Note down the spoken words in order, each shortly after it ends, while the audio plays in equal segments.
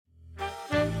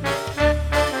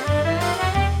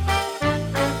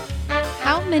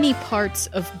many parts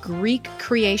of Greek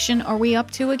creation are we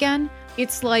up to again?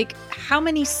 It's like, how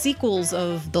many sequels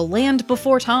of The Land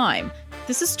Before Time?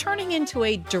 This is turning into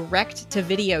a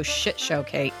direct-to-video shit show,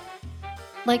 Kate.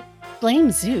 Like,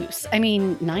 blame Zeus. I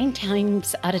mean, 9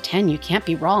 times out of 10, you can't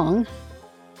be wrong.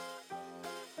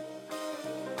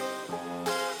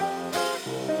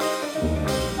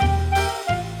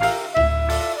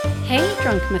 Hey,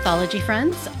 Drunk Mythology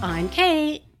friends. I'm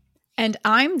Kate. And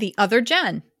I'm the other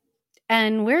Jen.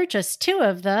 And we're just two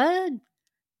of the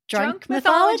Drunk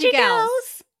Mythology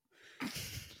Gals.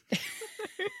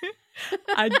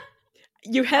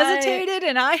 You hesitated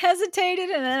and I hesitated,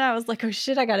 and then I was like, oh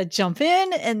shit, I gotta jump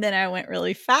in. And then I went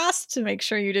really fast to make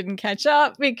sure you didn't catch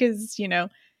up because, yeah,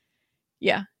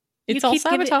 it's all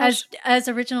sabotage. As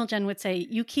original Jen would say,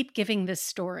 you keep giving this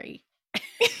story.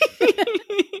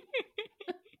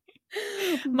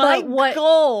 My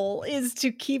goal is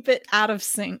to keep it out of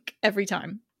sync every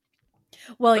time.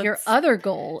 Well, your other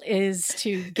goal is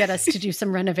to get us to do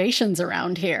some renovations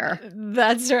around here.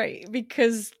 That's right.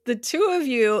 Because the two of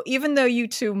you, even though you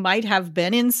two might have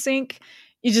been in sync,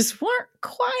 you just weren't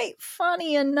quite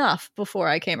funny enough before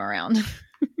I came around.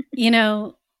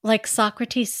 Like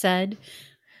Socrates said,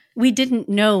 we didn't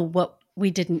know what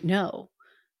we didn't know.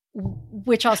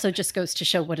 Which also just goes to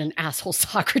show what an asshole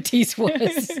Socrates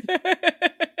was.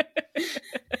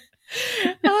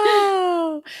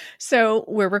 Oh, so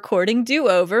we're recording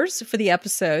do-overs for the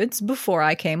episodes before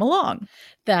I came along.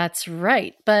 That's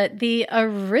right. But the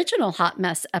original Hot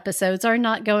Mess episodes are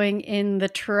not going in the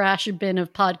trash bin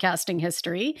of podcasting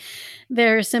history.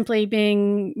 They're simply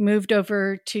being moved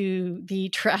over to the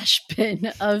trash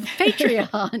bin of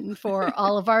Patreon for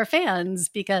all of our fans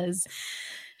because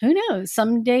who knows?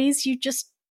 Some days you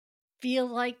just feel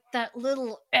like that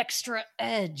little extra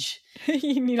edge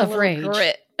you need of a little rage.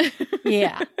 Grit.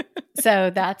 Yeah. So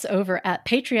that's over at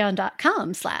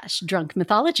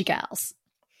patreon.com/drunkmythologygals.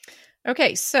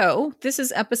 Okay, so this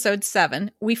is episode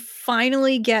 7. We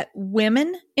finally get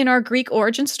women in our Greek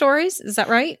origin stories. Is that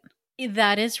right?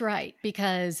 That is right,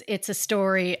 because it's a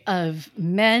story of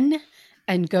men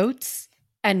and goats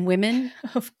and women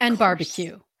and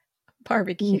barbecue.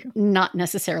 Barbecue. Not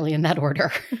necessarily in that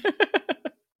order.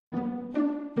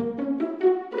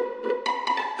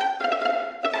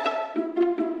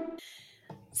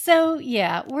 So,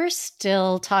 yeah, we're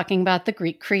still talking about the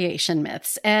Greek creation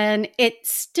myths, and it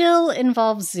still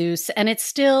involves Zeus, and it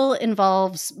still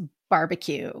involves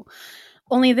barbecue.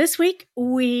 Only this week,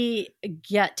 we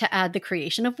get to add the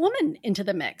creation of woman into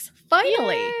the mix.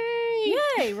 Finally!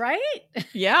 Yay, right?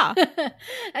 Yeah.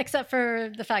 Except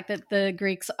for the fact that the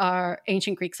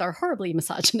ancient Greeks are horribly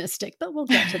misogynistic, but we'll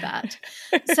get to that.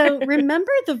 So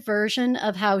remember the version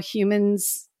of how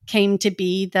humans came to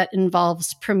be that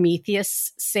involves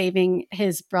Prometheus saving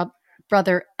his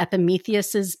brother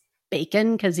Epimetheus's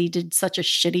bacon because he did such a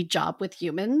shitty job with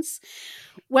humans?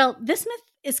 Well, this myth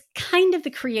is kind of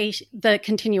the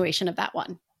continuation of that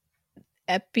one.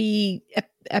 EpiPen.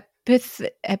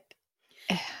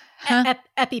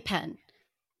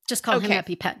 Just call him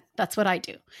EpiPen. That's what I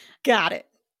do. Got it.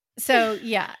 So,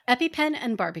 yeah, EpiPen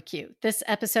and barbecue. This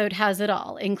episode has it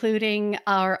all, including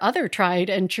our other tried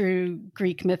and true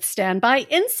Greek myth standby,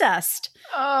 incest.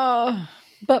 Oh.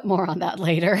 But more on that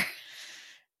later.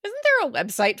 Isn't there a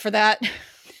website for that?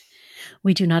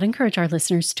 We do not encourage our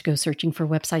listeners to go searching for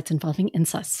websites involving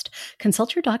incest.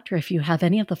 Consult your doctor if you have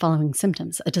any of the following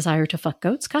symptoms: a desire to fuck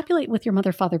goats, copulate with your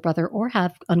mother, father, brother, or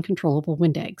have uncontrollable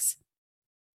wind eggs.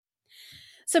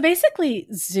 So basically,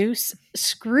 Zeus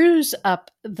screws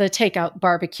up the takeout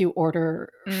barbecue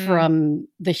order from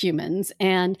the humans.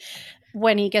 And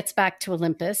when he gets back to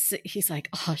Olympus, he's like,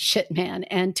 oh, shit, man.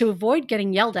 And to avoid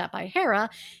getting yelled at by Hera,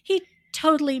 he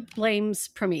totally blames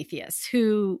Prometheus,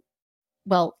 who,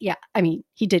 well, yeah, I mean,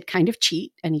 he did kind of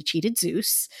cheat, and he cheated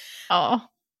Zeus. Oh.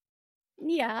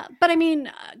 Yeah, but I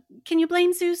mean, can you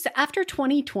blame Zeus? After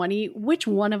 2020, which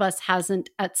one of us hasn't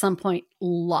at some point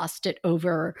lost it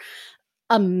over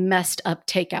a messed up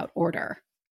takeout order?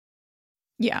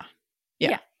 Yeah.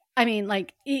 I mean,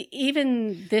 like,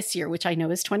 even this year, which I know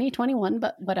is 2021,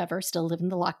 but whatever, still living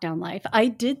the lockdown life. I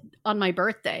did on my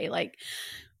birthday, like,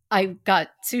 I got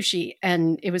sushi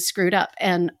and it was screwed up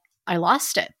and I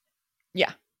lost it.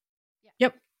 Yeah.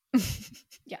 Yep.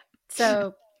 Yeah.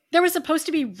 So there was supposed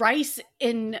to be rice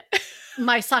in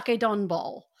my sake don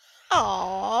bowl.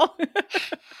 Oh.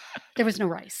 There was no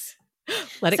rice.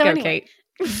 Let it go, anyway, Kate.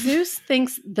 Zeus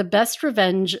thinks the best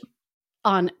revenge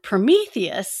on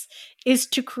Prometheus is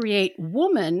to create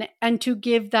woman and to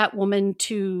give that woman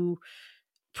to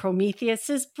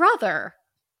Prometheus's brother.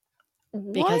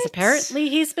 Because apparently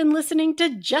he's been listening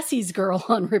to Jesse's Girl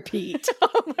on repeat.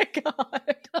 Oh my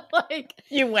God. like,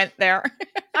 you went there.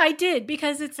 I did,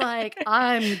 because it's like,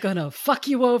 I'm gonna fuck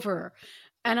you over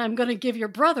and I'm gonna give your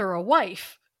brother a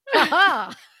wife. Ha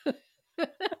ha.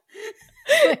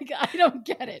 Like, I don't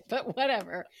get it, but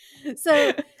whatever.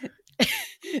 So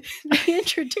the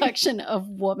introduction of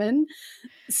woman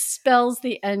spells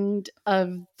the end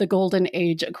of the golden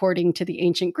age, according to the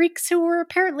ancient Greeks, who were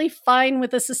apparently fine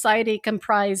with a society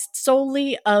comprised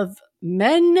solely of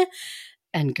men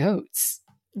and goats.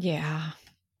 Yeah.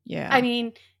 Yeah. I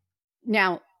mean,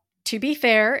 now, to be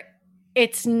fair,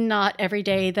 it's not every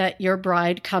day that your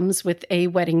bride comes with a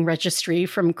wedding registry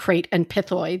from Crate and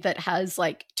Pithoi that has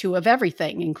like 2 of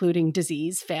everything, including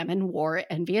disease, famine, war,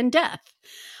 envy, and death.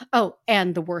 Oh,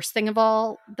 and the worst thing of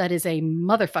all, that is a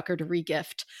motherfucker to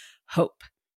regift, hope.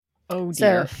 Oh,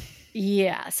 dear. So,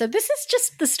 yeah. So this is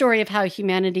just the story of how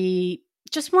humanity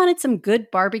just wanted some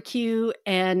good barbecue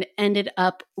and ended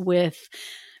up with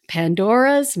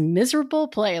Pandora's miserable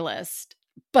playlist.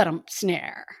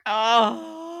 Snare.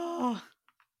 Oh.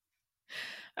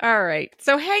 All right.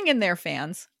 So hang in there,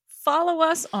 fans. Follow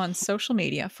us on social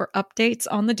media for updates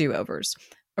on the do-overs.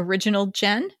 Original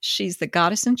Jen, she's the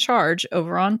goddess in charge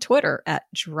over on Twitter at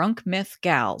Drunk Myth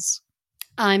Gals.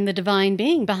 I'm the divine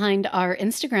being behind our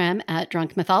Instagram at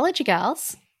Drunk Mythology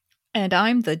Gals. And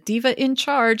I'm the diva in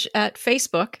charge at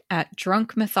Facebook at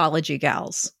Drunk Mythology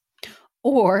Gals.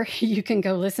 Or you can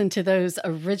go listen to those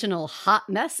original Hot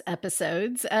Mess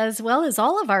episodes, as well as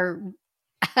all of our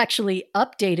actually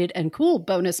updated and cool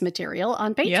bonus material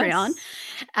on Patreon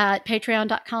at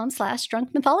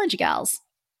patreon.com/drunkmythologygals.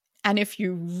 And if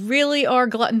you really are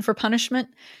glutton for punishment,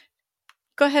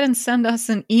 go ahead and send us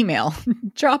an email.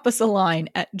 Drop us a line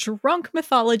at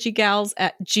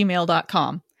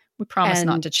drunkmythologygals@gmail.com. We promise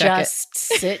not to check just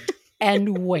sit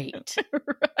and wait.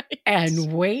 Right.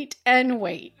 And wait and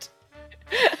wait.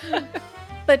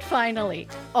 But finally,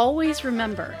 always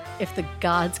remember, if the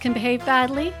gods can behave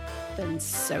badly, then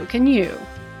so can you.